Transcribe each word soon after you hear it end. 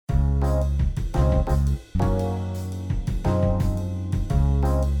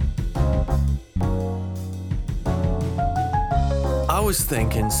was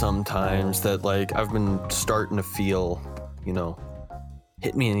thinking sometimes that, like, I've been starting to feel,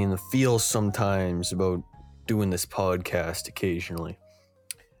 hit me in the feels sometimes about doing this podcast occasionally.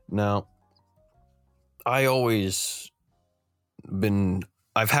 Now, I've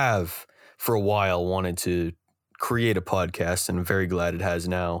for a while wanted to create a podcast, and I'm very glad it has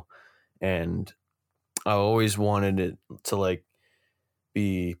now. And I always wanted it to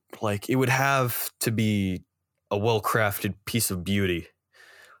be it would have to be a well-crafted piece of beauty,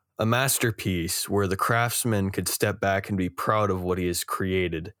 a masterpiece where the craftsman could step back and be proud of what he has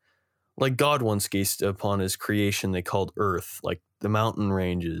created. Like God once gazed upon his creation they called Earth, like the mountain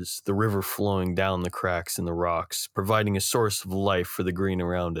ranges, the river flowing down the cracks in the rocks, providing a source of life for the green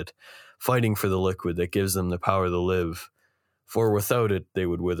around it, fighting for the liquid that gives them the power to live, for without it they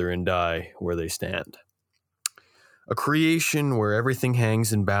would wither and die where they stand. A creation where everything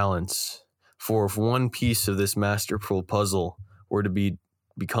hangs in balance, for if one piece of this masterful puzzle were to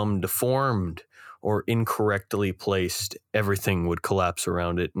become deformed or incorrectly placed, everything would collapse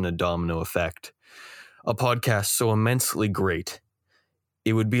around it in a domino effect. A podcast so immensely great,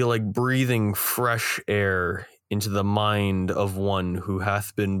 it would be like breathing fresh air into the mind of one who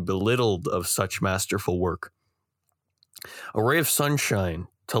hath been belittled of such masterful work. A ray of sunshine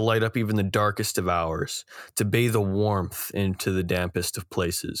to light up even the darkest of hours, to bathe a warmth into the dampest of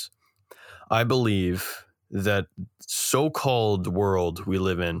places. I believe that so-called world we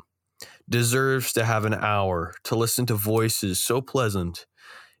live in deserves to have an hour to listen to voices so pleasant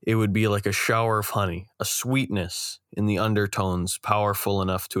it would be like a shower of honey, a sweetness in the undertones powerful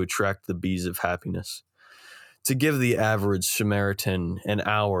enough to attract the bees of happiness. To give the average Samaritan an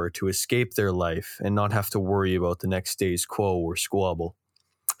hour to escape their life and not have to worry about the next day's quo or squabble.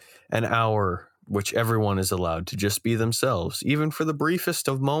 An hour which everyone is allowed to just be themselves, even for the briefest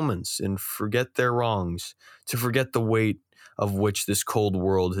of moments, and forget their wrongs, to forget the weight of which this cold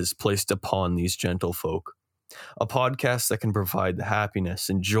world has placed upon these gentle folk. A podcast that can provide the happiness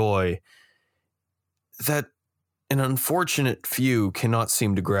and joy that an unfortunate few cannot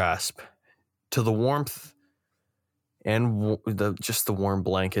seem to grasp, to the warmth and just the warm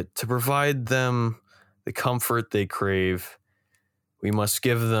blanket, to provide them the comfort they crave. We must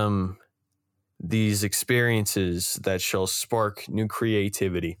give them these experiences that shall spark new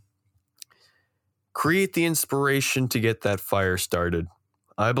creativity. Create the inspiration to get that fire started.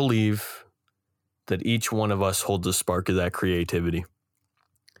 I believe that each one of us holds a spark of that creativity.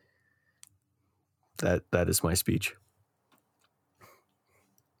 That is my speech.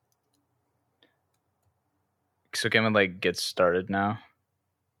 So can we get started now?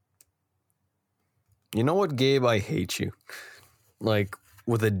 You know what, Gabe? I hate you.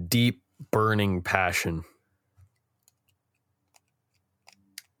 With a deep, burning passion.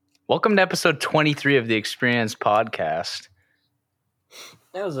 Welcome to episode 23 of the Experience Podcast.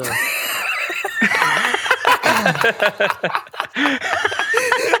 That was a...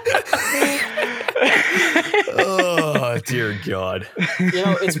 Oh, dear God.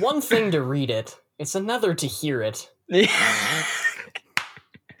 It's one thing to read it. It's another to hear it.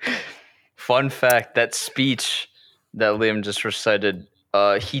 Fun fact, that speech that Liam just recited,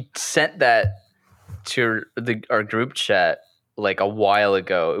 he sent that to our group chat a while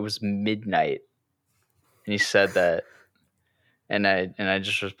ago. It was midnight. And he said that. And I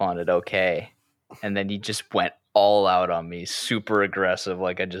just responded, okay. And then he just went all out on me, super aggressive,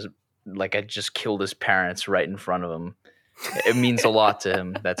 like I just killed his parents right in front of him. It means a lot to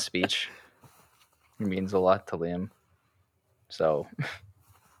him, that speech. It means a lot to Liam. So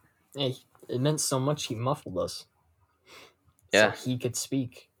Hey, it meant so much he muffled us. Yeah. So he could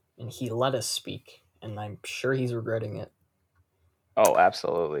speak. And he let us speak. And I'm sure he's regretting it. Oh,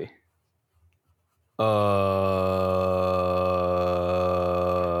 absolutely.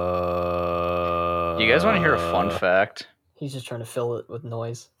 You guys want to hear a fun fact? He's just trying to fill it with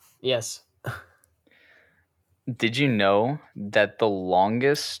noise. Yes. Did you know that the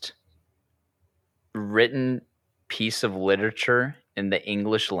longest written piece of literature in the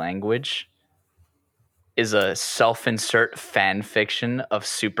English language is a self-insert fan fiction of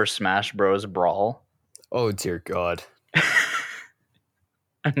Super Smash Bros. Brawl? Oh, dear God.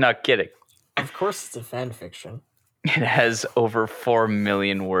 I'm not kidding. Of course it's a fan fiction. It has over 4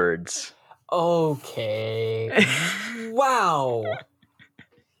 million words. Okay. Wow.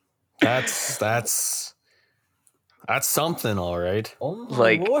 That's something, all right. Oh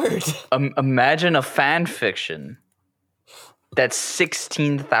my Lord. Imagine a fan fiction that's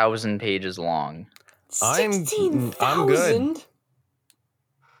 16,000 pages long. 16,000? I'm good.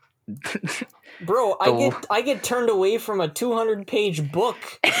 Bro, I get turned away from a 200-page book.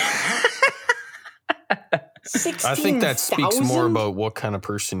 I think that speaks more 16,000? about what kind of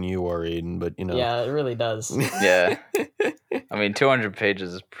person you are, Aiden, but you know. Yeah, it really does. Yeah. I mean, 200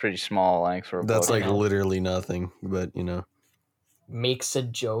 pages is pretty small length for a That's book. like literally nothing, but you know. Makes a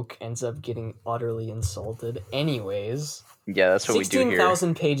joke, ends up getting utterly insulted. Anyways, Yeah, that's what we do here.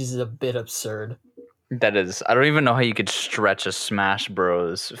 16,000 pages is a bit absurd. That is, I don't even know how you could stretch a Smash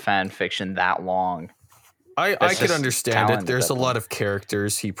Bros. Fan fiction that long. I That's could just understand talent it. at There's that a lot point. of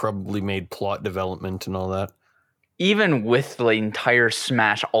characters. He probably made plot development and all that. Even with the entire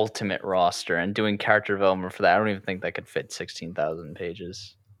Smash Ultimate roster and doing character development for that, I don't even think that could fit 16,000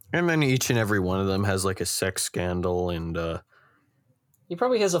 pages. And then each and every one of them has like a sex scandal and He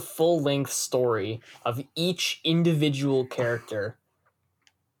probably has a full-length story of each individual character.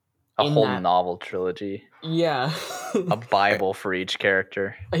 A In whole that- novel trilogy. Yeah. A Bible for each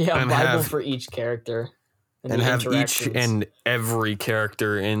character. Yeah, a And Bible have- for each character. and the have each interactions. and every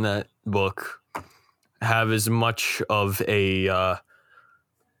character in that book have as much of a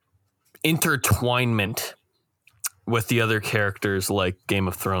intertwinement with the other characters like Game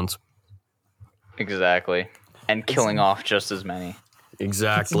of Thrones. Exactly. And killing off just as many.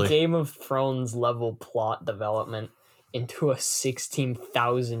 Exactly. It's Game of Thrones level plot development into a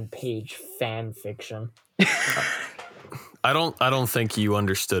 16,000 page fan fiction. I don't think you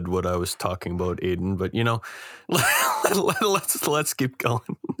understood what I was talking about, Aiden, but you know, let's keep going.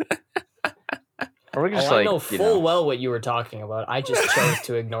 Or we Oh, just I like, know you full know. well what you were talking about. I just chose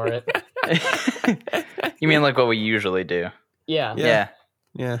to ignore it. You mean like what we usually do? Yeah. Yeah.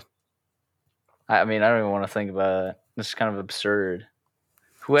 Yeah. I mean, I don't even want to think about it. It's kind of absurd.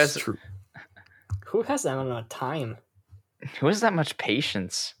 Who It's has true. Who has that amount of time? that much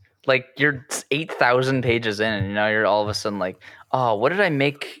patience? Like you're 8,000 pages in, and now you're all of a sudden like, oh, what did I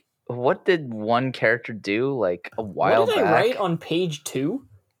make? What did one character do like a while What did back? I write on page 2?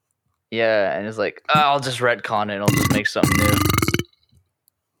 Yeah, and it's like, oh, I'll just retcon it. I'll just make something new.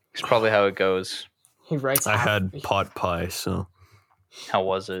 It's probably how it goes. He writes. I had pot pie, so How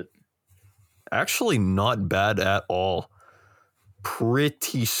was it? actually not bad at all.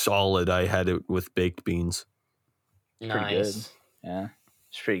 Pretty solid. I had it with baked beans. Pretty Nice. good. Yeah,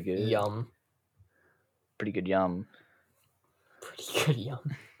 it's pretty good. Yum. Pretty good yum. Pretty good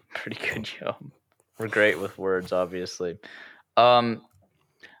yum. Pretty good yum. We're great with words, obviously.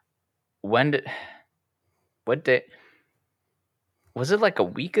 What day? Was it like a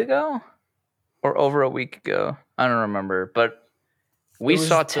week ago? Or over a week ago? I don't remember. But we was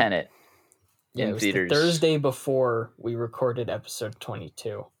saw the- Tenet Yeah, in it was theaters. the Thursday before we recorded episode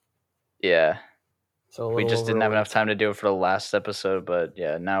 22. Yeah. So a We little just over didn't a have week. enough time to do it for the last episode, but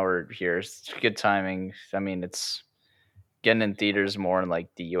yeah, now we're here. It's good timing. I mean, it's getting in theaters more in like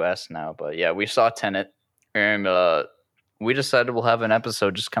the US now, but yeah, we saw Tenet and we decided we'll have an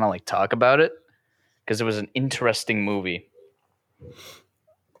episode just kind of like talk about it because it was an interesting movie.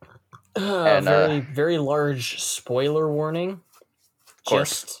 And, Very large spoiler warning.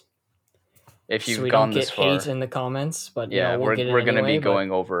 course. Just If you've so we gone don't get this far, hate in the comments, but yeah, we'll get it we're going to anyway, be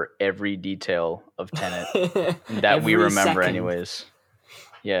going over every detail of Tenet but that we every remember second. anyways.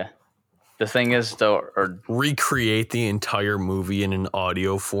 Yeah. The thing is though, or Recreate the entire movie in an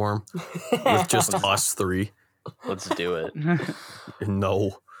audio form with just us three. let's do it.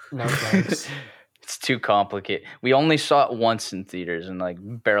 No. No thanks. It's too complicated. We only saw it once in theaters and like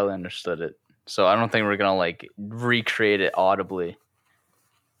barely understood it. So I don't think we're gonna like recreate it audibly.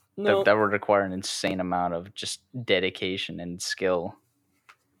 No, That would require an insane amount of just dedication and skill,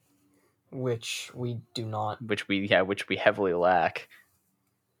 which we do not. which we heavily lack.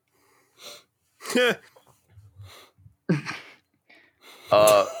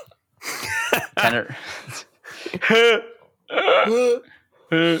 Tenor.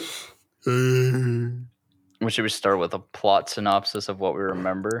 Should we start with a plot synopsis of what we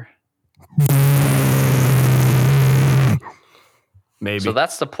remember? Maybe. So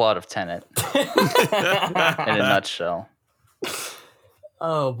that's the plot of Tenet in a nutshell.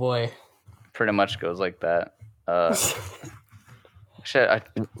 Oh boy. Pretty much goes like that. Actually, I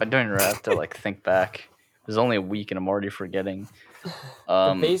don't even have to like think back. It was only a week and I'm already forgetting.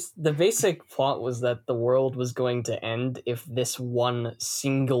 The basic plot was that the world was going to end if this one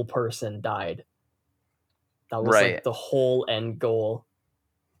single person died. That was Right. like the whole end goal.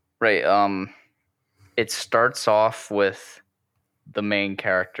 Right. It starts off with the main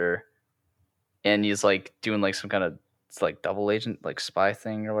character, and he's like doing like some kind of it's like double agent, like spy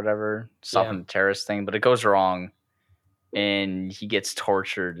thing or whatever, stopping the terrorist thing, but it goes wrong, and he gets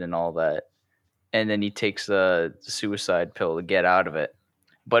tortured and all that, and then he takes a suicide pill to get out of it,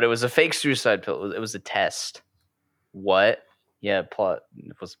 but it was a fake suicide pill. It was a test. What? Yeah, plot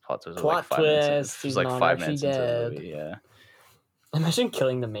was plot twist. It was like Plot 5 minutes. It twist. was He's like not 5 actually minutes into the dead. movie. Yeah. Imagine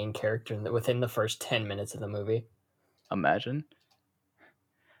killing the main character within the first 10 minutes of the movie. Imagine.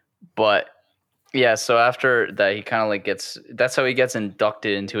 But yeah, so after that, he kind of like gets. That's how he gets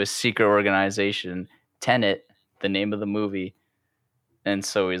inducted into a secret organization, Tenet, the name of the movie. And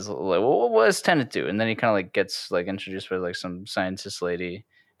so he's like, well, what does Tenet do? And then he kind of like gets like introduced by like some scientist lady.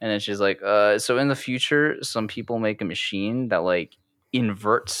 And then she's like, so in the future, some people make a machine that like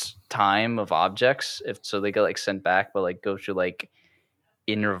inverts time of objects. If so they get like sent back, but like go through like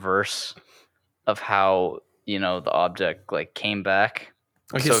in reverse of how, the object like came back.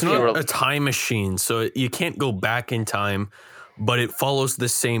 Like, So it's if you not were, a time machine, so you can't go back in time, but it follows the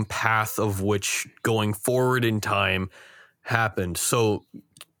same path of which going forward in time happened. So,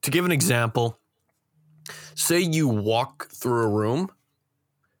 to give an example, say you walk through a room.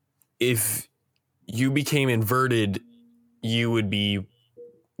 If you became inverted, you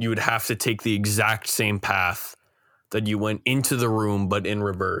would have to take the exact same path that you went into the room, but in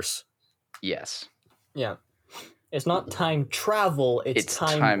reverse. yes. Yeah. It's not time travel, it's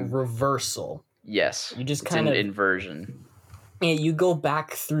time reversal. Yes. You just it's kind an of inversion. Yeah, you go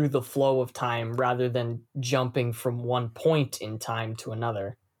back through the flow of time rather than jumping from one point in time to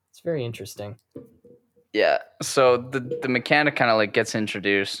another. It's very interesting. Yeah. So the mechanic kind of like gets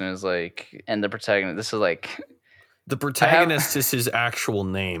introduced and is like, and the protagonist. This is like the protagonist is his actual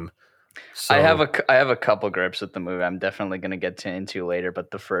name. So I have a couple grips with the movie. I'm definitely gonna get into later, but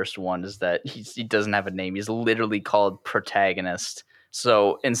the first one is that he doesn't have a name. He's literally called protagonist.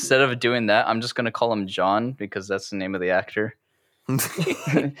 So instead of doing that, I'm just gonna call him John because that's the name of the actor.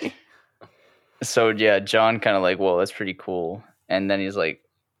 So yeah, John kind of like, whoa, that's pretty cool. And then he's like,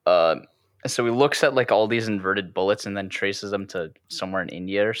 so he looks at like all these inverted bullets and then traces them to somewhere in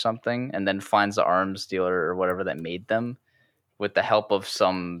India or something, and then finds the arms dealer or whatever that made them with the help of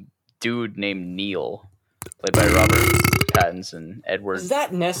some dude named Neil, played by Robert Pattinson. Edward. Is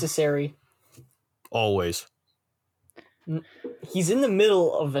that necessary? Always. He's in the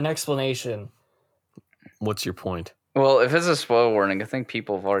middle of an explanation. What's your point? Well, if it's a spoiler warning, I think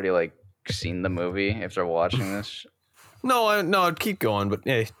people have already like seen the movie if they're watching this. No, I'd keep going, but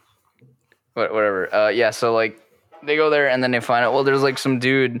hey. Whatever. Yeah, so like they go there and then they find out, well, there's like some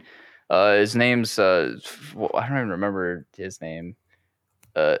dude, his name's I don't even remember his name.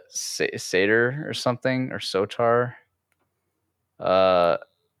 Sater or something, or Sotar. I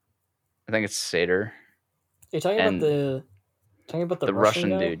think it's Sater. You're talking about the Russian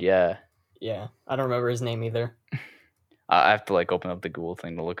guy? dude, yeah. Yeah, I don't remember his name either. I have to like open up the Google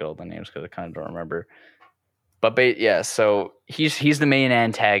thing to look at all the names because I kind of don't remember. But yeah, so he's the main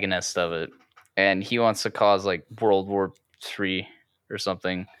antagonist of it, and he wants to cause like World War III or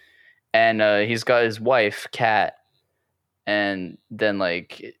something. And he's got his wife, Kat, and then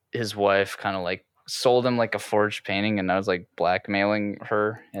like his wife kind of like sold him like a forged painting, and I was like blackmailing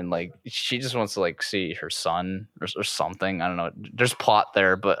her, and like she just wants to like see her son or something. I don't know. There's plot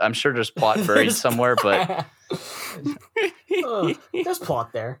there, but I'm sure there's plot buried somewhere. But there's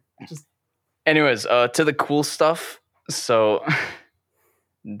plot there. anyways, to the cool stuff. So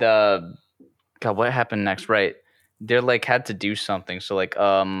what happened next? Right, they're like had to do something. So like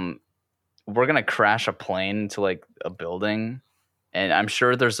we're gonna crash a plane to like a building. And I'm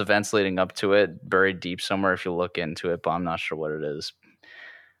sure there's events leading up to it buried deep somewhere if you look into it, but I'm not sure what it is.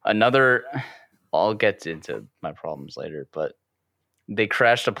 I'll get into my problems later, but they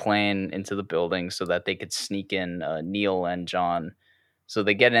crashed a plane into the building so that they could sneak in Neil and John. So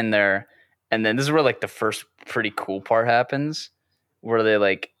they get in there, and then this is where like the first pretty cool part happens, where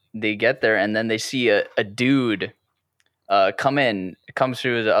they get there and then they see a dude come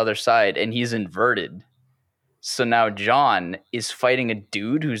through the other side, and he's inverted. So now John is fighting a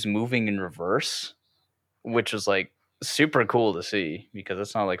dude who's moving in reverse, which was like super cool to see because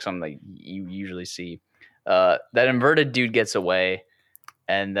it's not like something that you usually see. That inverted dude gets away,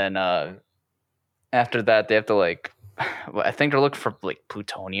 and then after that they have to like, I think they're looking for like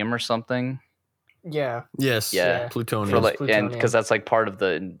plutonium or something. Yeah. Yes. Yeah. Plutonium. For like, plutonium. and because that's like part of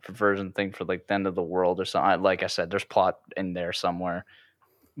the inversion thing for like the end of the world or something. Like I said, there's plot in there somewhere,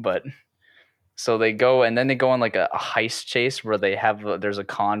 but. So they go, and then they go on like a heist chase where there's a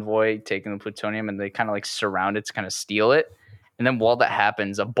convoy taking the plutonium, and they kind of like surround it to kind of steal it. And then while that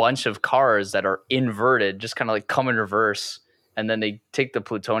happens, a bunch of cars that are inverted just kind of like come in reverse, and then they take the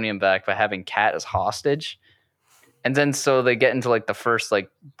plutonium back by having Kat as hostage. And then so they get into like the first like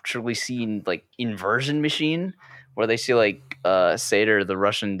truly seen like inversion machine where they see like Sater, the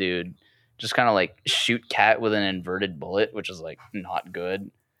Russian dude, just kind of like shoot Kat with an inverted bullet, which is like not good.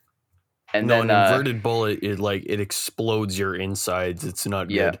 And no, then an inverted bullet, it explodes your insides. It's not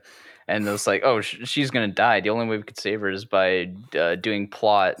good. And it's like, oh, she's gonna die. The only way we could save her is by doing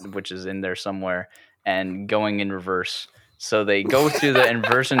plot, which is in there somewhere, and going in reverse. So they go through the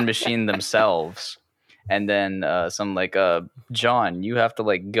inversion machine themselves, and then some like, John, you have to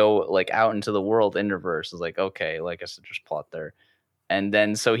like go like out into the world in reverse. It's like, okay, like I said, just plot there. And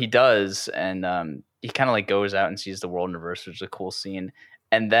then so he does, and he kind of like goes out and sees the world in reverse, which is a cool scene.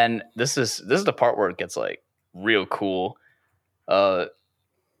 And then this is the part where it gets like real cool. Now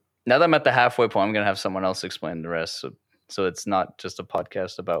that I'm at the halfway point, I'm gonna have someone else explain the rest, so it's not just a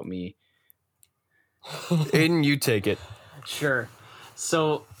podcast about me. Aiden, you take it. Sure.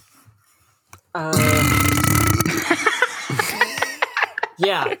 So,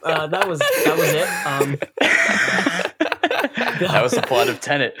 yeah, that was it. That was the plot of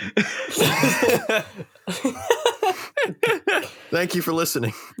Tenet. Thank you for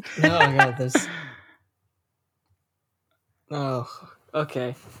listening. Oh god, this. Oh,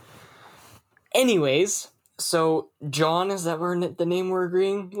 okay. Anyways, so John, is that the name we're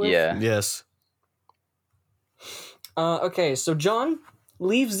agreeing with? Yeah. Yes. Okay, so John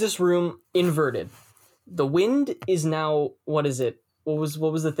leaves this room inverted. The wind is now, what is it? What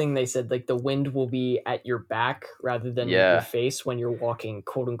was the thing they said? Like the wind will be at your back rather than your face when you're walking,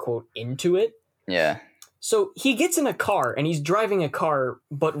 quote unquote, into it. Yeah. So he gets in a car and he's driving a car,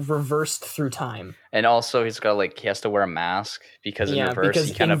 but reversed through time. And also he has to wear a mask because in reverse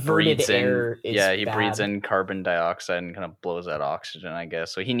he kind of breathes in. He breathes in carbon dioxide and kind of blows out oxygen, I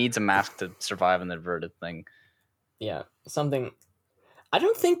guess. So he needs a mask to survive in the inverted thing. Yeah, something. I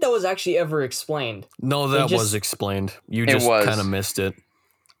don't think that was actually ever explained. No, that was explained. You just kind of missed it.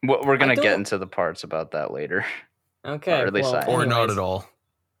 We're gonna get into the parts about that later. Okay, or not at all.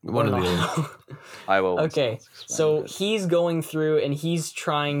 One of the other. I will. Okay, so he's going through and he's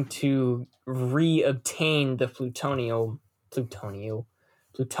trying to re-obtain the plutonium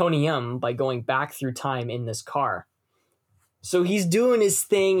by going back through time in this car. So he's doing his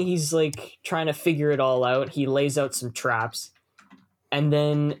thing. He's like trying to figure it all out. He lays out some traps, and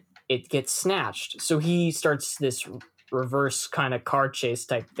then it gets snatched. So he starts this reverse kind of car chase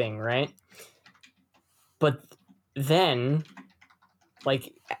type thing, right? But then,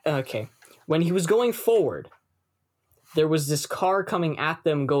 when he was going forward, there was this car coming at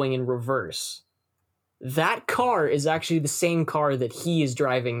them going in reverse. That car is actually the same car that he is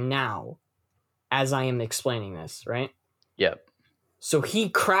driving now, as I am explaining this, right? Yep. So he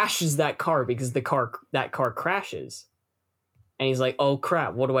crashes that car because that car crashes. And he's like, oh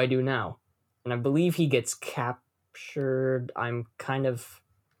crap, what do I do now? And I believe he gets captured. I'm kind of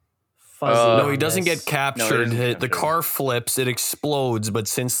fuzzy. No, he doesn't get captured. The car flips, it explodes, but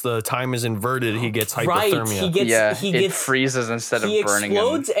since the time is inverted, he gets hypothermia. It freezes instead of burning him. He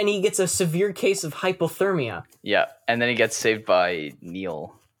explodes and he gets a severe case of hypothermia. Yeah, and then he gets saved by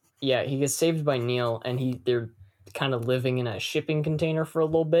Neil. Yeah, he gets saved by Neil, and they're kind of living in a shipping container for a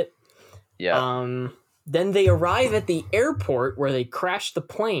little bit. Yeah. Then they arrive at the airport where they crashed the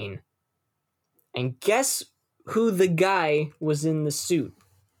plane. And guess who the guy was in the suit?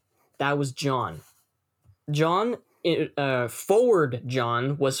 That was John. Forward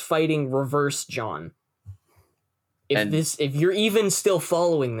John was fighting reverse John. If you're even still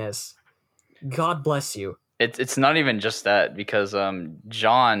following this, God bless you. It's not even just that, because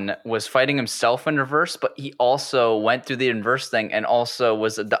John was fighting himself in reverse, but he also went through the inverse thing and also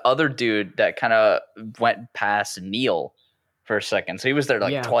was the other dude that kind of went past Neil for a second. So he was there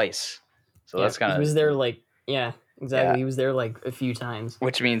twice. So that's kind of... He was there exactly. Yeah. He was there a few times.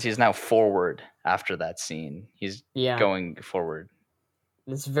 Which means he's now forward after that scene. He's going forward.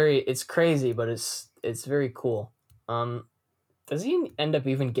 It's crazy, but it's very cool. Does he end up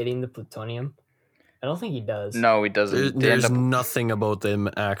even getting the plutonium? I don't think he does. No, he doesn't. There's nothing about them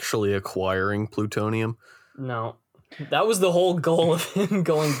actually acquiring plutonium. No. That was the whole goal of him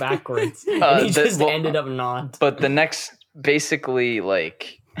going backwards. And he ended up not. But the next, basically,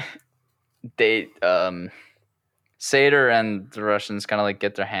 they, Sater and the Russians kind of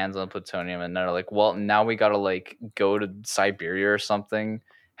get their hands on plutonium, and they're like, well, now we gotta go to Siberia or something,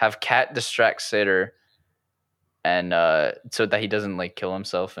 have Kat distract Sater, and so that he doesn't kill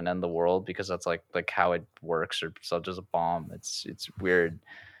himself and end the world, because that's like how it works, or such as a bomb. It's weird.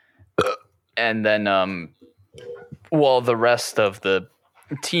 And then the rest of the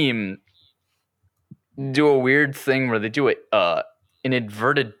team do a weird thing where they do an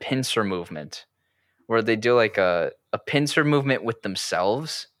inverted pincer movement, where they do a pincer movement with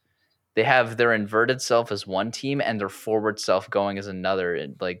themselves. They have their inverted self as one team and their forward self going as another,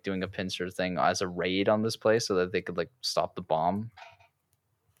 and doing a pincer thing as a raid on this place so that they could stop the bomb.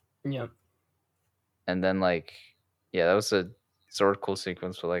 Yeah. and then like, yeah, that was a sort of cool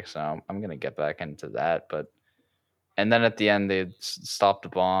sequence. But like, so I'm gonna get back into that. But and then at the end, they stop the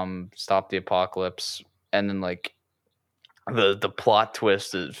bomb, stop the apocalypse, and then like the plot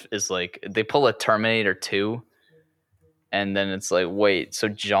twist is like they pull a Terminator 2, and then it's like, wait, so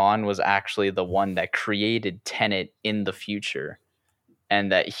John was actually the one that created Tenet in the future,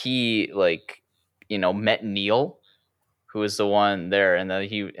 and that he like, met Neil, who was the one there, and that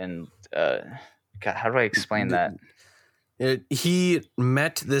he and God, how do I explain that? He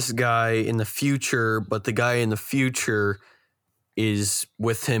met this guy in the future, but the guy in the future is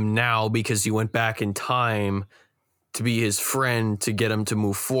with him now because he went back in time to be his friend to get him to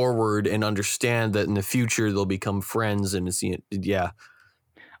move forward and understand that in the future they'll become friends. And it's, yeah.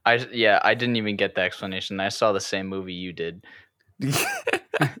 I didn't even get the explanation. I saw the same movie you did.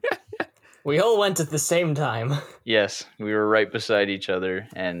 We all went at the same time. Yes, we were right beside each other,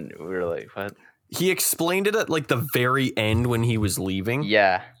 and we were like, what? He explained it at like the very end when he was leaving.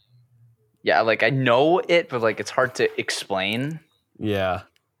 Yeah. Yeah, like I know it, but like it's hard to explain. Yeah.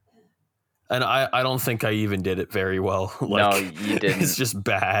 And I don't think I even did it very well. Like, no, you didn't. It's just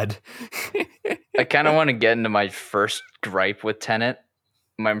bad. I kind of want to get into my first gripe with Tenet.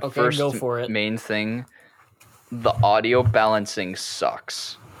 My first go for it. main thing, the audio balancing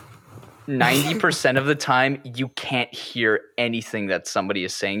sucks. 90% of the time, you can't hear anything that somebody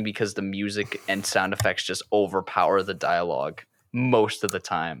is saying because the music and sound effects just overpower the dialogue most of the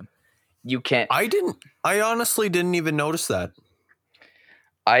time. You can't. I honestly didn't even notice that.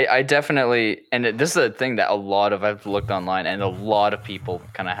 I definitely, and this is a thing that I've looked online, and a lot of people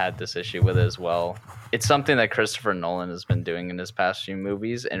kind of had this issue with it as well. It's something that Christopher Nolan has been doing in his past few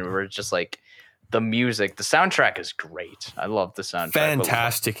movies, and we're just like, the music, the soundtrack is great. I love the soundtrack.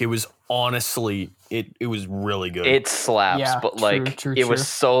 Fantastic. It was honestly, it was really good. It slaps, Yeah, but true. it was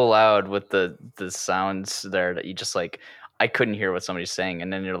so loud with the sounds there that you just like, I couldn't hear what somebody's saying,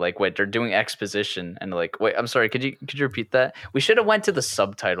 and then you're like, wait, they're doing exposition, and like, wait, I'm sorry, could you repeat that? We should have went to the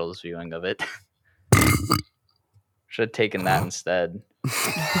subtitles viewing of it. Should have taken that instead.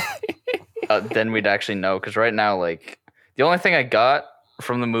 Then we'd actually know, because right now, like, the only thing I got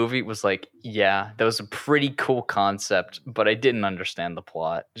from the movie was like, yeah, that was a pretty cool concept, but I didn't understand the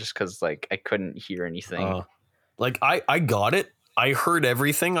plot just because like I couldn't hear anything. Like I got it. I heard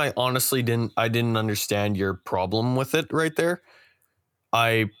everything. I honestly didn't understand your problem with it right there.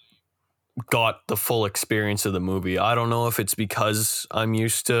 I got the full experience of the movie. I don't know if it's because I'm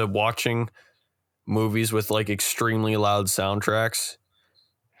used to watching movies with like extremely loud soundtracks.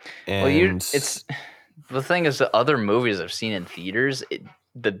 And it's the thing is, the other movies I've seen in theaters,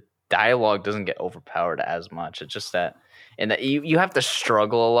 the dialogue doesn't get overpowered as much. It's just that, and that you have to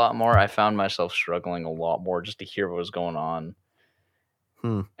struggle a lot more. I found myself struggling a lot more just to hear what was going on.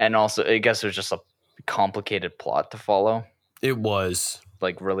 And also, I guess it was just a complicated plot to follow. It was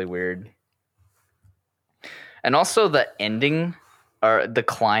like really weird. And also the ending, or the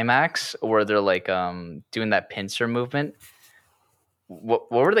climax, where they're like doing that pincer movement.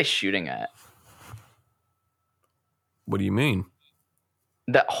 What were they shooting at? What do you mean?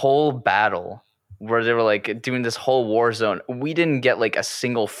 That whole battle where they were like doing this whole war zone. We didn't get like a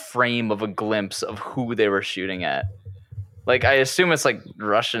single frame of a glimpse of who they were shooting at. Like, I assume it's like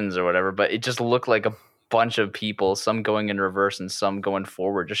Russians or whatever, but it just looked like a bunch of people, some going in reverse and some going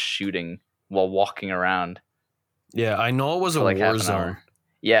forward, just shooting while walking around. Yeah, I know it was a war zone.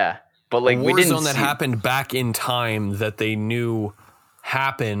 Yeah, but like, we didn't see that happened back in time that they knew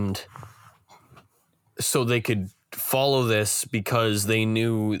happened, so they could follow this because they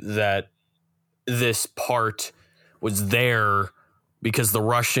knew that this part was there because the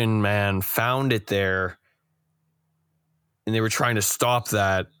Russian man found it there, and they were trying to stop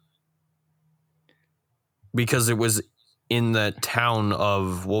that because it was in the town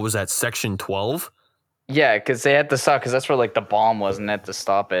of, what was that, Section 12? Yeah, because they had to stop, because that's where like the bomb was, and they had to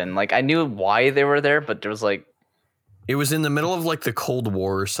stop it. And like, I knew why they were there, but there was like, it was in the middle of like the Cold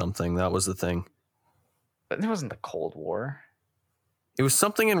War or something. That was the thing. But it wasn't the Cold War. It was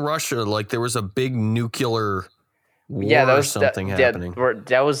something in Russia. Like there was a big nuclear war that was or something happening.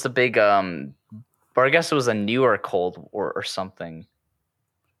 That was the big, or I guess it was a newer Cold War or something.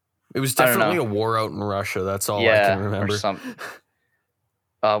 It was definitely a war out in Russia. That's all I can remember.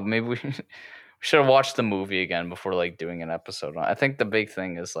 Maybe we should have watched the movie again before like doing an episode on it. I think the big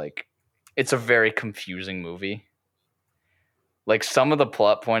thing is like, it's a very confusing movie. Like, some of the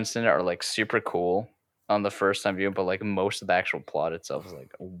plot points in it are like super cool on the first time view, but like most of the actual plot itself is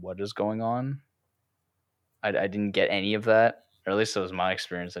like, what is going on? I didn't get any of that, or at least it was my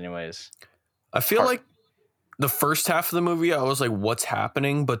experience anyways. I feel like the first half of the movie, I was like, what's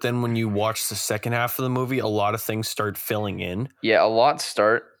happening? But then when you watch the second half of the movie, a lot of things start filling in. Yeah, a lot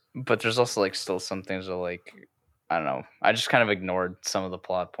start, but there's also like still some things that like I don't know. I just kind of ignored some of the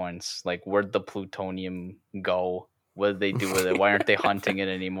plot points. Like where'd the plutonium go? What did they do with it? Why aren't they hunting it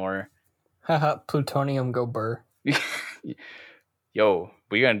anymore? Haha, plutonium go burr. Yo,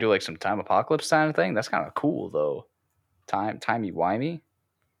 we gonna do like some time apocalypse kind of thing? That's kind of cool though. Timey-wimey?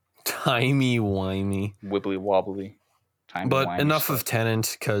 Timey-wimey. Wibbly wobbly. But enough of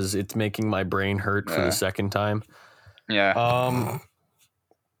Tenet, because it's making my brain hurt for the second time. Yeah.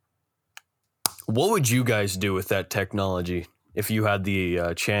 What would you guys do with that technology if you had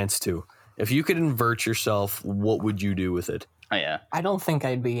the chance to? If you could invert yourself, what would you do with it? Oh, yeah. I don't think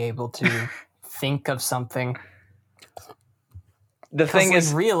I'd be able to think of something. The thing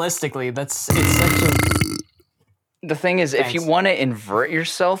is, realistically, it's such a... The thing is, if you want to invert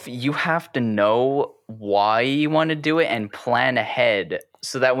yourself, you have to know why you want to do it and plan ahead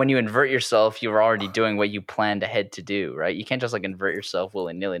so that when you invert yourself, you're already doing what you planned ahead to do, right? You can't just like invert yourself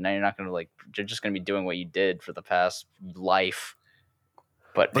willy-nilly. Now you're not going to you're just going to be doing what you did for the past life.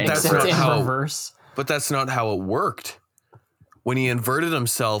 But that's not how reverse. But that's not how it worked. When he inverted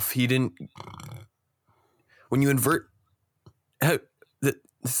himself, he didn't. When you invert,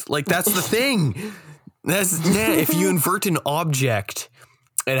 like that's the thing. If you invert an object,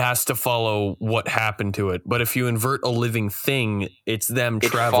 it has to follow what happened to it. But if you invert a living thing, it's them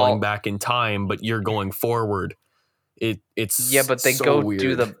traveling back in time, but you're going forward. It's but they so go weird.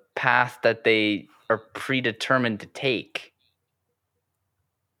 do the path that they are predetermined to take.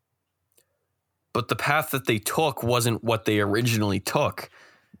 But the path that they took wasn't what they originally took.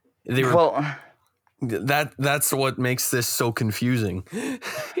 They were that's what makes this so confusing.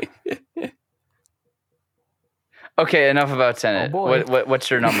 Okay, enough about Tenet. Oh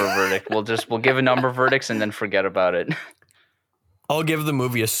What's your number verdict? We'll give a number verdicts and then forget about it. I'll give the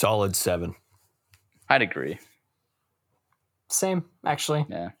movie a solid 7. I'd agree. Same, actually.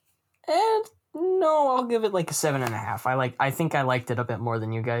 Yeah. And no, I'll give it like a 7.5. I think I liked it a bit more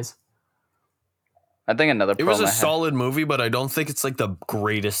than you guys. I think another problem. It was a solid movie, but I don't think it's like the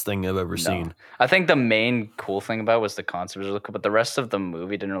greatest thing I've ever seen. I think the main cool thing about it was the concept, but the rest of the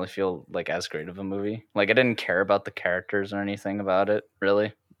movie didn't really feel like as great of a movie. Like I didn't care about the characters or anything about it,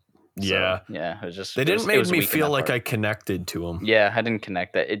 really. Yeah. So, yeah, it was just they didn't make me feel like I connected to them. Yeah, I didn't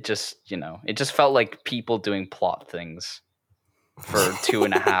connect that. It just, it just felt like people doing plot things for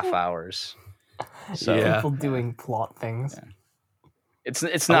 2.5 hours. So people doing plot things. Yeah.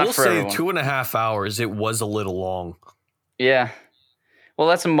 It's not for everyone. 2.5 hours. It was a little long. Yeah. Well,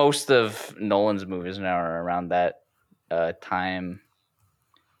 that's most of Nolan's movies now are around that time.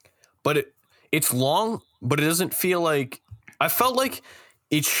 But it's long, but it doesn't feel like... I felt like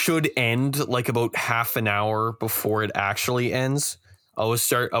it should end like about half an hour before it actually ends. I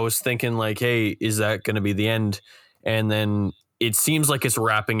was thinking like, hey, is that going to be the end? And then it seems like it's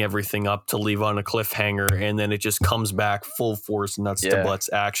wrapping everything up to leave on a cliffhanger, and then it just comes back full force nuts to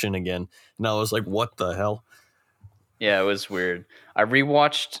butts action again. And I was like, what the hell? Yeah, it was weird. I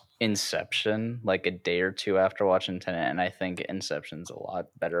rewatched Inception like a day or two after watching Tenet, and I think Inception's a lot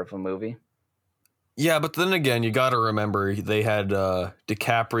better of a movie. Yeah, but then again, you got to remember they had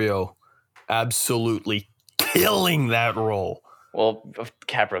DiCaprio absolutely killing that role. Well,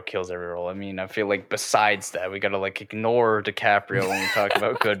 DiCaprio kills every role. I mean, I feel like besides that, we got to like ignore DiCaprio when we talk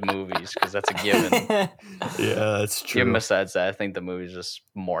about good movies because that's a given. Yeah, that's true. Even besides that, I think the movie's just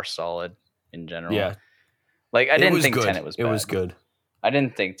more solid in general. Yeah. Like, I didn't think good. Tenet was bad. It was good. I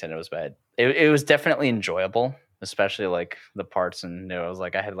didn't think Tenet was bad. It was definitely enjoyable, especially like the parts, and it was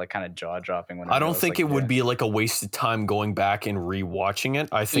like I had like kind of jaw dropping when I don't think it would be like a wasted time going back and rewatching it.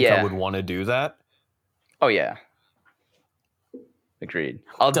 I think I would want to do that. Oh yeah. Agreed.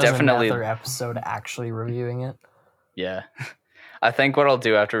 I'll definitely another episode actually reviewing it. Yeah. I think what I'll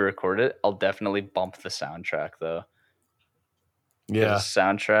do after we record it, I'll definitely bump the soundtrack though. Yeah. The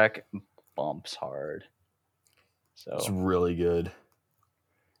soundtrack bumps hard. So it's really good.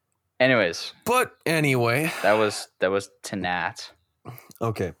 Anyways. But anyway. That was Tenet.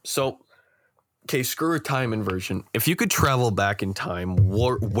 Okay. So screw a time inversion. If you could travel back in time,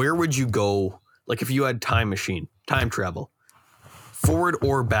 where would you go? Like if you had time machine, time travel. Forward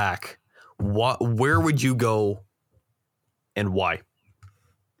or back, where would you go and why?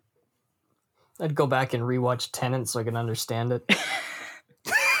 I'd go back and rewatch Tenet so I can understand it.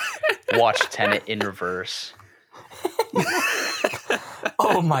 Watch Tenet in reverse.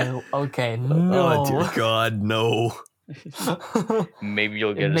 Oh my, okay, no. Oh dear God, no. Maybe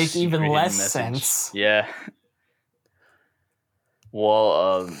you'll get It'd make even less message. sense. Yeah.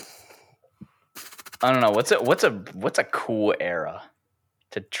 Well, I don't know. What's a cool era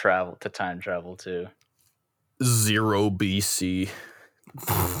to time travel to? 0 BC.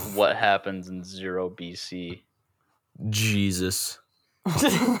 What happens in 0 BC? Jesus.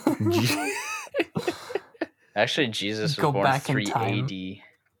 Actually, Jesus was Go born back in 3 time. AD.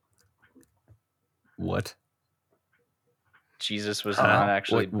 What? Jesus was Huh? not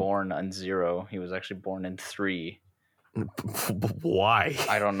actually What- born on 0. He was actually born in 3. Why?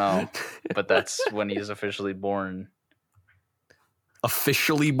 I don't know, but that's when he is officially born.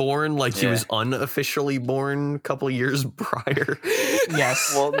 Officially born? Like he Yeah. was unofficially born a couple years prior?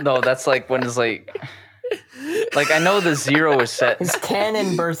 Yes. Well, no, that's like when it's like I know the 0 is set. His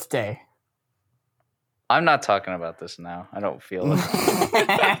canon birthday. I'm not talking about this now. I don't feel it.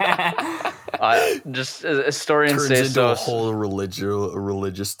 Just historians Turns say into so. a whole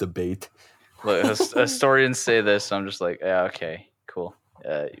religious debate. Look, historians say this. So I'm just like, yeah, okay, cool,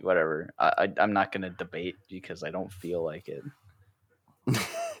 whatever. I'm not gonna debate because I don't feel like it.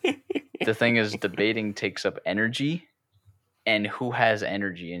 The thing is, debating takes up energy, and who has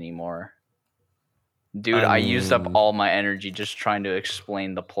energy anymore? Dude, I used up mean, all my energy just trying to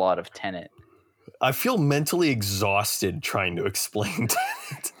explain the plot of Tenet. I feel mentally exhausted trying to explain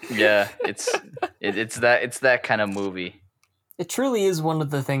it. Yeah, it's that kind of movie. It truly is one of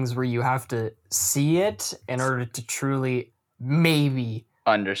the things where you have to see it in order to truly maybe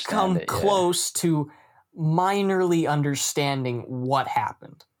Understand come it, yeah. close to minorly understanding what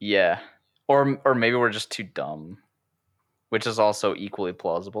happened. Yeah. Or maybe we're just too dumb, which is also equally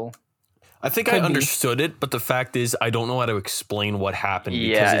plausible. I think Could I be. understood it, but the fact is I don't know how to explain what happened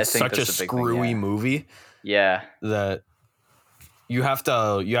Yeah, because I it's think such a that's the big thing, screwy yeah. movie Yeah. that you have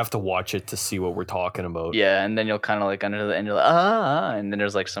to watch it to see what we're talking about. Yeah, and then you'll kind of like under the end, you're like, and then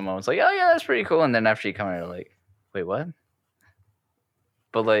there's like someone who's like, oh yeah, that's pretty cool, and then after you come out, you're like, wait, what?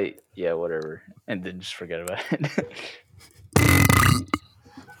 But like, yeah, whatever, and then just forget about it.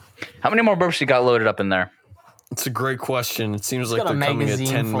 How many more burps you got loaded up in there? It's a great question. It seems It's like got a they're coming at magazine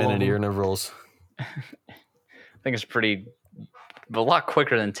 10 full of minute them. intervals. I think it's a lot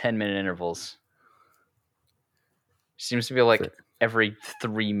quicker than 10-minute intervals. Seems to be like Fair. every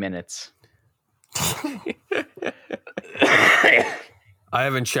 3 minutes. I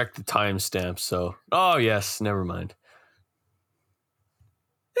haven't checked the timestamp, so oh yes, never mind.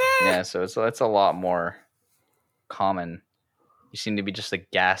 Yeah, so it's a lot more common. You seem to be just a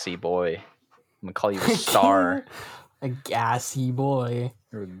gassy boy. I'm gonna call you a star. A gassy boy.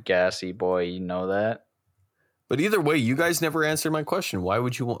 You're a gassy boy, you know that? But either way, you guys never answered my question. Why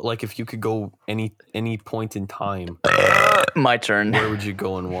would you want, like, if you could go any point in time, My turn. where would you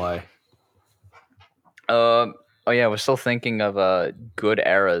go and why? Oh yeah, we're still thinking of good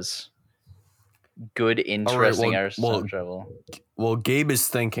eras. Good, interesting eras of time travel. Well, Gabe is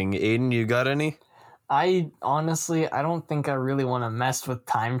thinking. Aiden, you got any? I don't think I really want to mess with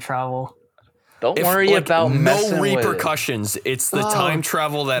time travel. Don't worry about messing no with it. repercussions. It's the Oh, time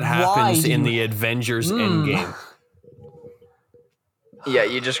travel that why happens do in you- the Avengers Endgame. Yeah,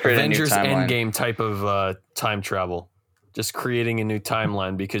 you just create Avengers a new timeline. Endgame type of time travel. Just creating a new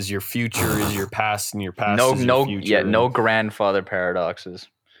timeline because your future is your past and your past is your future. Yeah, no grandfather paradoxes.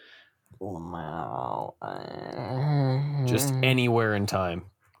 Wow. Just anywhere in time.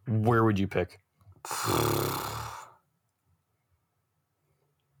 Where would you pick?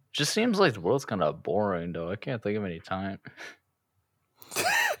 Just seems like the world's kind of boring, though. I can't think of any time.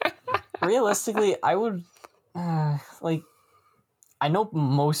 Realistically, I would like. I know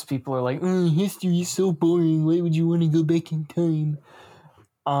most people are like, history is so boring. Why would you want to go back in time?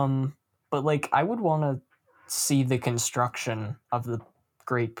 But like, I would want to see the construction of the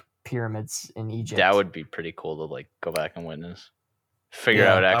Great Pyramids in Egypt. That would be pretty cool to like go back and witness. Figure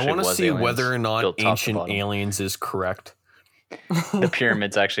out actually I want to was see aliens whether or not built top to Ancient bottom. Aliens is correct. The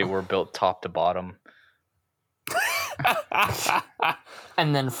pyramids actually were built top to bottom.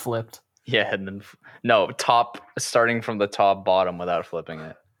 and then flipped. Yeah, and then top starting from the top bottom without flipping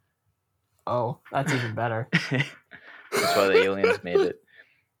it. Oh, that's even better. That's why the aliens made it.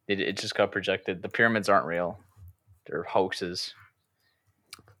 It just got projected. The pyramids aren't real. They're hoaxes.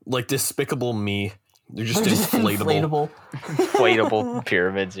 Like Despicable Me. They're just They're just inflatable. Inflatable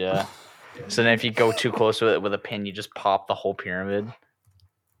pyramids, yeah. So then if you go too close to it with a pin, you just pop the whole pyramid.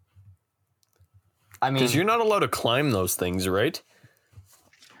 I mean, Because you're not allowed to climb those things, right?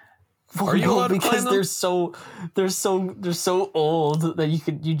 are you allowed to because they're so old that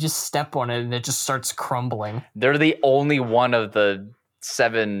you just step on it and it just starts crumbling. They're the only one of the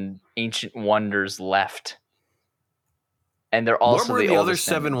 7 ancient wonders left. And they're also what were the other oldest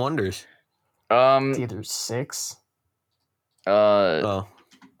 7 wonders? It's either 6. Oh.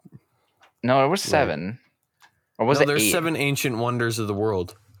 No, it was 7. Or was it there's 8? 7 ancient wonders of the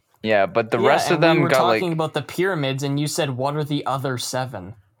world. Yeah, but the rest of and them we were got talking about the pyramids, and you said, what are the other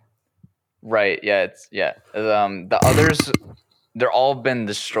 7? right. Yeah, the others, they're all been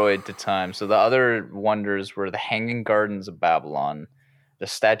destroyed to time. So the other wonders were the Hanging Gardens of Babylon, the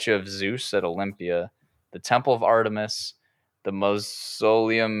statue of Zeus at Olympia, the Temple of Artemis, the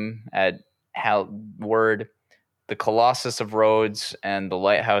Mausoleum at Word, the Colossus of Rhodes, and the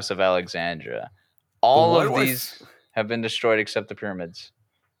Lighthouse of Alexandria. All why of do I these have been destroyed except the pyramids.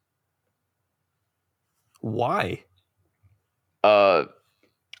 Why? I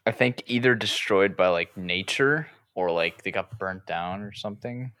think either destroyed by like nature or like they got burnt down or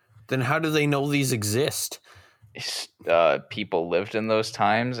something. Then how do they know these exist? People lived in those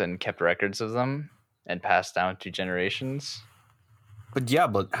times and kept records of them and passed down to generations. But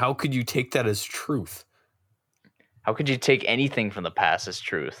how could you take that as truth? How could you take anything from the past as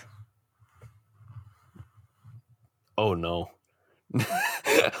truth? Oh no.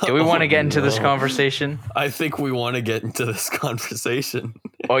 Do we want to get into this conversation? I think we want to get into this conversation.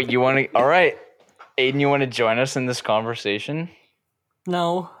 Oh, you want to? All right. Aiden, you want to join us in this conversation?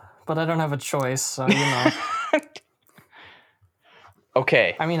 No, but I don't have a choice, so you know.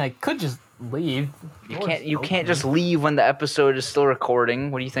 Okay. I mean, I could just leave. You can't just leave when the episode is still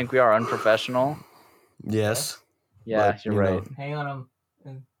recording. What do you think we are, unprofessional? Yes. Yeah, But, you're you right. know. Hang on.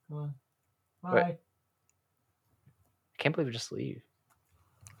 Come on. Bye. Wait. I can't believe we just leave.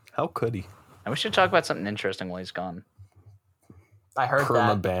 How could he? And we should talk about something interesting while he's gone. I heard Perma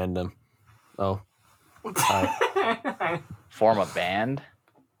that. banned him. Oh. Form a band?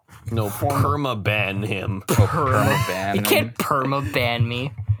 No, perma ban him. Perma ban. You can't perma ban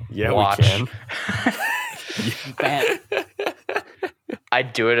me. Yeah, Watch. we can. Ban.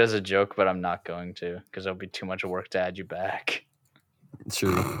 I'd do it as a joke, but I'm not going to because it'll be too much work to add you back.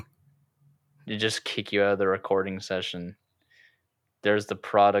 True. You just kick you out of the recording session. There's the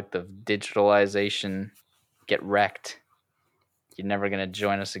product of digitalization. Get wrecked. You're never going to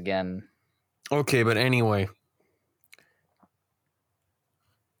join us again. Okay, but anyway.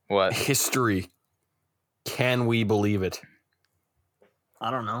 What? History. Can we believe it?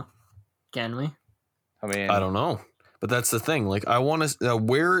 I don't know. Can we? I mean, I don't know. But that's the thing. Like, I want to...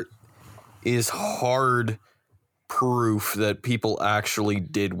 where is hard proof that people actually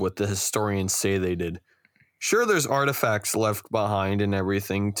did what the historians say they did? Sure, there's artifacts left behind and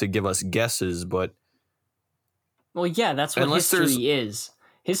everything to give us guesses, but... Well, yeah, that's what Unless history is.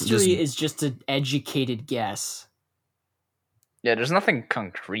 History is just an educated guess. yeah, there's nothing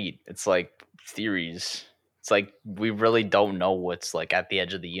concrete. It's like theories. It's like we really don't know what's like at the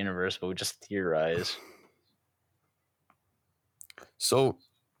edge of the universe, but we just theorize. So,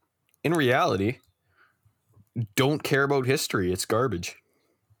 in reality, don't care about history. It's garbage.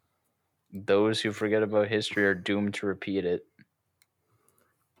 Those who forget about history are doomed to repeat it.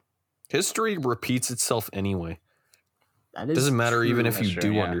 History repeats itself anyway. That is Doesn't matter true. even if That's you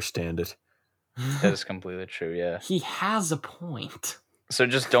true, do yeah. understand it. That is completely true. Yeah. He has a point. So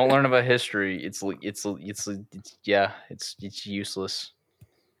just don't learn about history. It's useless.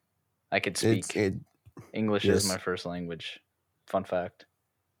 I could speak. English yes. is my first language. Fun fact.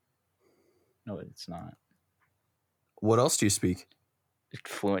 No, it's not. What else do you speak?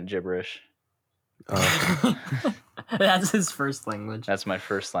 Fluent gibberish. That's his first language. That's my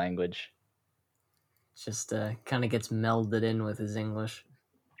first language. Just kind of gets melded in with his English.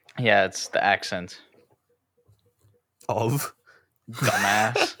 Yeah, it's the accent. Of?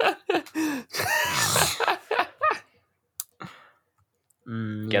 Dumbass.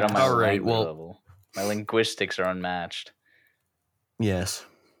 Get on my All right, language well- level. My linguistics are unmatched. Yes.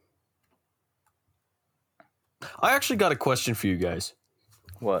 I actually got a question for you guys.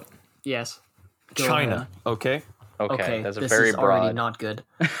 What? Yes. Go China, ahead. okay? Okay, that's a this very is already broad. not good.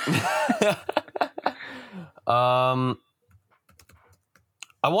 I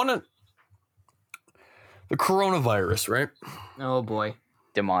want to... The coronavirus, right? Oh boy.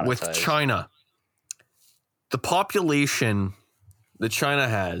 Demonetized. With China. The population that China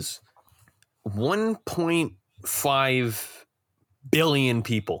has, 1.5 billion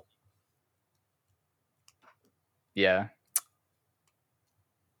people. Yeah.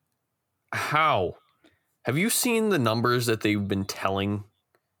 How? Have you seen the numbers that they've been telling?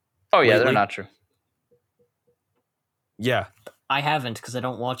 Oh yeah, they're Lately? not true. Yeah. I haven't because I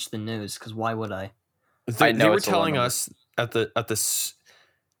don't watch the news. Because why would I? I know They were it's a low telling number. us at the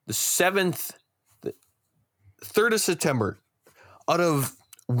 7th, the 3rd of September, out of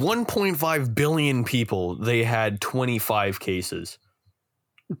 1.5 billion people, they had 25 cases.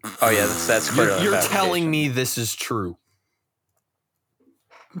 Oh yeah, that's quite a You're fabrication. telling me this is true.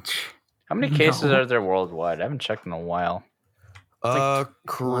 How many cases No. are there worldwide? I haven't checked in a while. like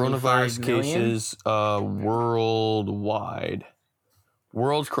Coronavirus 25 million? cases worldwide.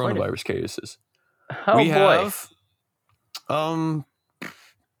 World Quite a- coronavirus cases. Oh we boy, have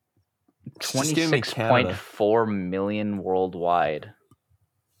just give me Canada. 26.4 million worldwide.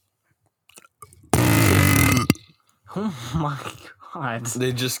 Oh my god.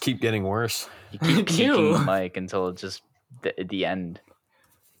 They just keep getting worse. You keep They do. peeking the mic until it's just the end.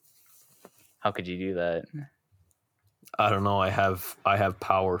 How could you do that? I don't know. I have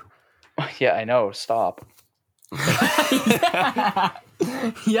power. Yeah, I know. Stop.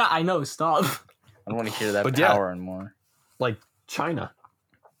 Yeah, I know. Stop. I don't want to hear that But yeah. power anymore. Like China.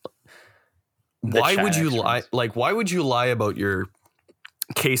 The Why would China you lie? experience. Like, why would you lie about your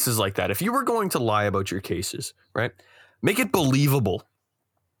cases like that? If you were going to lie about your cases, right? Make it believable.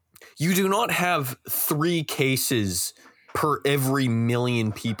 You do not have 3 cases per every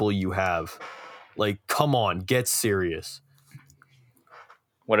million people you have. Like, come on, get serious.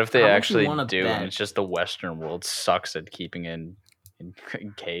 What if they How much you actually wanna do, bet? and it's just the Western world sucks at keeping in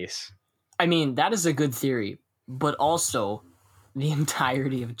case? I mean, that is a good theory, but also the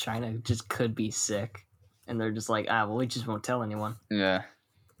entirety of China just could be sick, and they're just like, well, we just won't tell anyone. Yeah.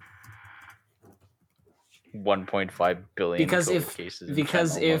 1.5 billion Because COVID cases in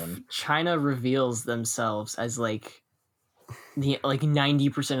because China if alone. China reveals themselves as like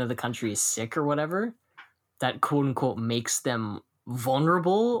 90% of the country is sick or whatever, that quote unquote makes them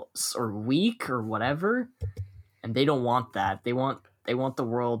vulnerable or weak or whatever, and they don't want that. They want the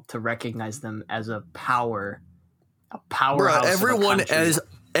world to recognize them as a powerhouse. Bruh,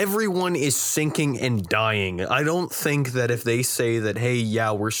 everyone is sinking and dying. I don't think that if they say that, hey,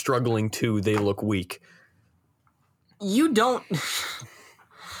 yeah, we're struggling too, they look weak. You don't.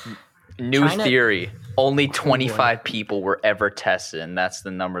 New China- theory. Only boy. 25 people were ever tested, and that's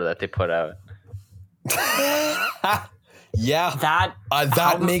the number that they put out. Yeah, That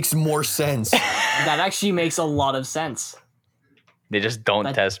that makes more sense. that actually makes a lot of sense. They just don't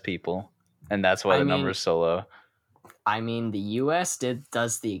That- test people, and that's why I the mean- number is so low. I mean, the U.S.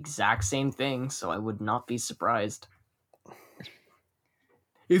 does the exact same thing, so I would not be surprised.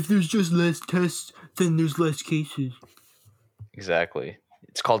 If there's just less tests, then there's less cases. Exactly.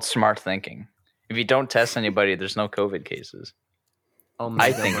 It's called smart thinking. If you don't test anybody, there's no COVID cases.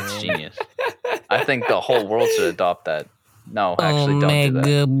 I think it's genius. I think the whole world should adopt that. No, actually, don't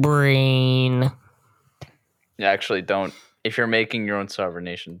do that. Brain. Yeah, actually, don't. If you're making your own sovereign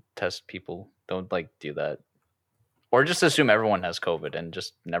nation, test people. Don't do that. Or just assume everyone has COVID and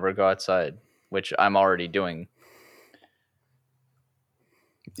just never go outside, which I'm already doing.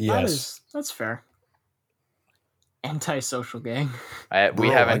 Yes. That's fair. Antisocial gang. We Bro,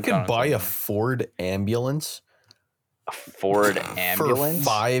 haven't I could gone buy a outside. Ford ambulance A Ford ambulance. for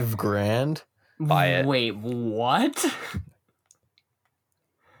 $5,000. Buy it. Wait, what?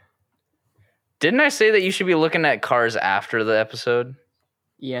 Didn't I say that you should be looking at cars after the episode?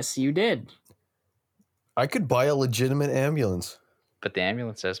 Yes, you did. I could buy a legitimate ambulance. But the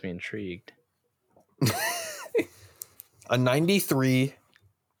ambulance has me intrigued. A 93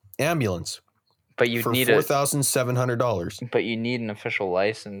 ambulance But you for need $4,700. But you need an official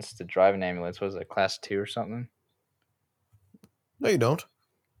license to drive an ambulance. Was it class 2 or something? No, you don't.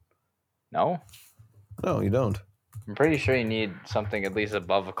 No, No, you don't. I'm pretty sure you need something at least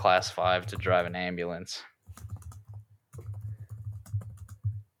above a class 5 to drive an ambulance.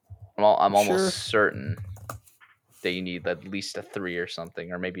 I'm almost Sure. certain that you need at least a 3 or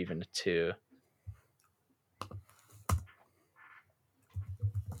something, or maybe even a 2.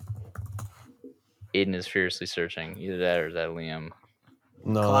 Aiden is furiously searching. Either that or is that Liam?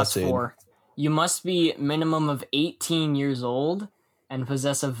 No, Class that's 4. You must be minimum of 18 years old and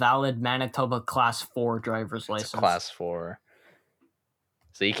possess a valid Manitoba Class 4 driver's license. Class 4.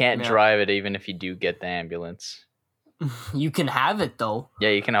 So you can't Yeah. drive it even if you do get the ambulance. You can have it though. Yeah,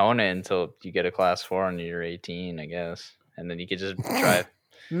 you can own it until you get a class 4 and you're 18, I guess. And then you can just drive.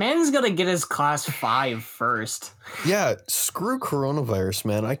 Man's gotta get his Class 5 first. Yeah, screw coronavirus,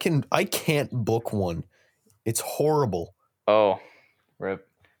 man. I can't book one. It's horrible. Oh, rip.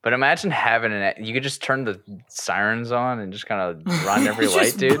 But imagine having you could just turn the sirens on and just kind of run every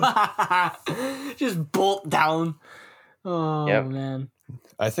light, dude. Just bolt down. Oh, Yep. man.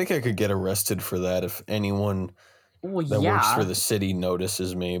 I think I could get arrested for that if anyone Well, that yeah. works for the city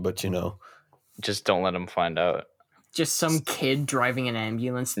notices me, but Just don't let them find out. Just some kid driving an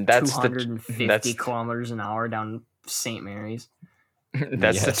ambulance That's the- 250 that's- kilometers an hour down St. Mary's.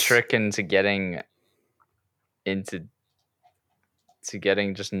 That's the Yes. trick into getting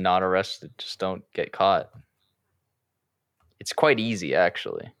just not arrested. Just don't get caught. It's quite easy,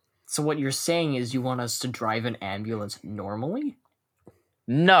 actually. So what you're saying is you want us to drive an ambulance normally?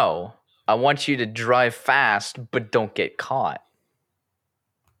 No, I want you to drive fast, but don't get caught.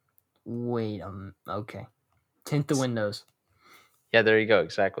 Wait, okay. Tint the windows. Yeah, there you go.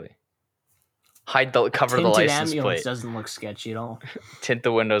 Exactly. Cover the Tinted license ambulance plate. doesn't look sketchy at all. Tint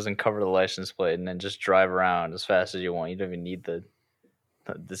the windows and cover the license plate, and then just drive around as fast as you want. You don't even need the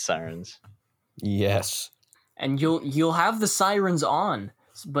sirens. Yes. And you'll have the sirens on,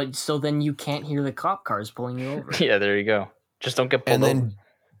 but so then you can't hear the cop cars pulling you over. Yeah, there you go. Just don't get pulled And over. then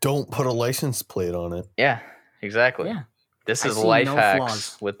don't put a license plate on it. Yeah, exactly. Yeah. This I is see life no hacks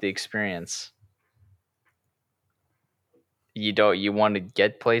flaws. with the experience. You want to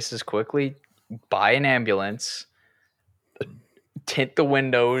get places quickly? Buy an ambulance, tint the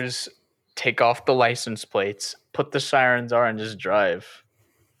windows, take off the license plates, put the sirens on, and just drive.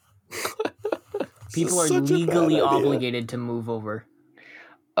 People are Such a bad legally idea. obligated to move over.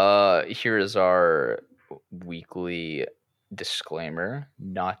 Here is our weekly disclaimer: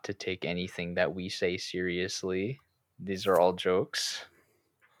 not to take anything that we say seriously. These are all jokes.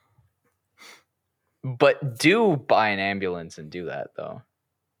 But do buy an ambulance and do that, though.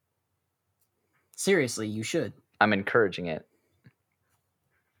 Seriously, you should. I'm encouraging it.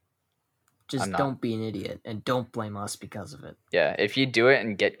 Just I'm not. don't be an idiot and don't blame us because of it. Yeah, if you do it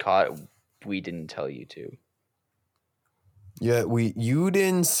and get caught, we didn't tell you to. Yeah, you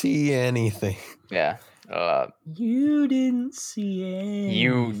didn't see anything. Yeah. You didn't see it.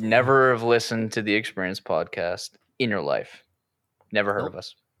 You never have listened to the Experience podcast in your life. Never heard Nope. of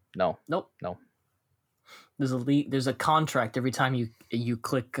us. No. Nope. No. There's a contract every time you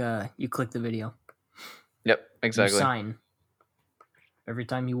click the video. Yep, exactly. You sign. Every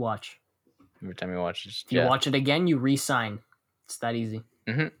time you watch. Every time you watch, just, If you watch it again, you re-sign. It's that easy.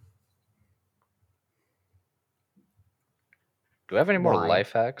 Mm-hmm. Do we have any more Why?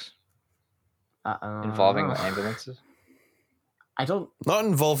 life hacks involving ambulances? I don't. Not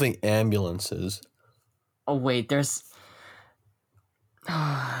involving ambulances. Oh wait, there's.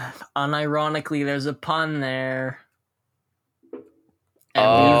 Unironically, there's a pun there.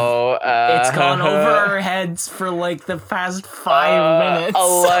 And it's gone over our heads for like the past 5 minutes. A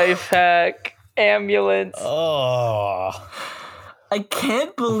life hack. Ambulance. Oh. I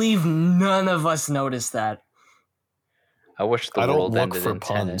can't believe none of us noticed that. I wish the I don't world look ended for in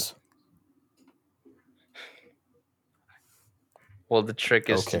TENET. puns. Well, the trick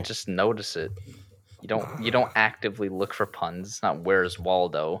is Okay. to just notice it. You don't actively look for puns. It's not "Where's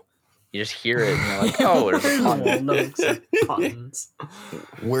Waldo." You just hear it and you're like, "Oh, there's a pun." Waldo except puns.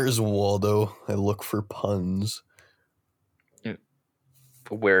 Where's Waldo? I look for puns.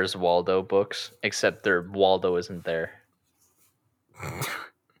 Where's Waldo books, except Waldo isn't there.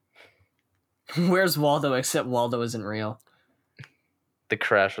 Where's Waldo except Waldo isn't real? The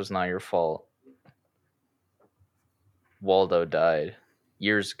crash was not your fault. Waldo died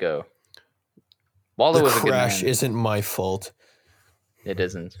years ago. Waldo The was a good crash man. isn't my fault. It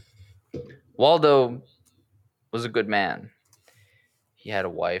isn't. Waldo was a good man. He had a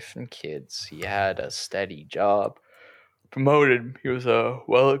wife and kids. He had a steady job. Promoted. He was he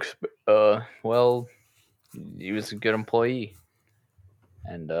was a good employee,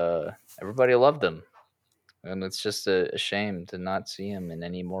 and everybody loved him. And it's just a shame to not see him in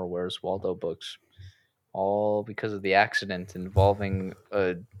any more Where's Waldo books, all because of the accident involving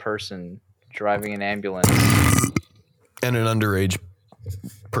a person driving an ambulance. And an underage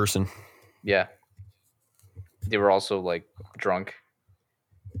person. Yeah, they were also like drunk,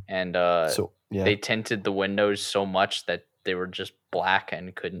 and So, yeah. they tinted the windows so much that they were just black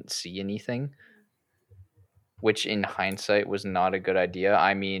and couldn't see anything, which in hindsight was not a good idea.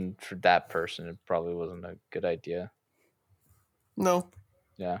 I mean, for that person, it probably wasn't a good idea. No,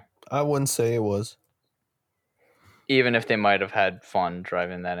 Yeah. I wouldn't say it was. Even if they might have had fun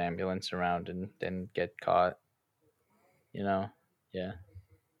driving that ambulance around and didn't get caught. You know? Yeah.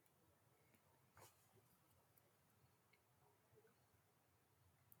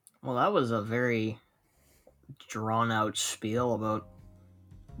 Well, that was a very drawn out spiel about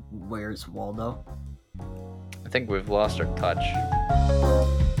Where's Waldo. I think we've lost our touch.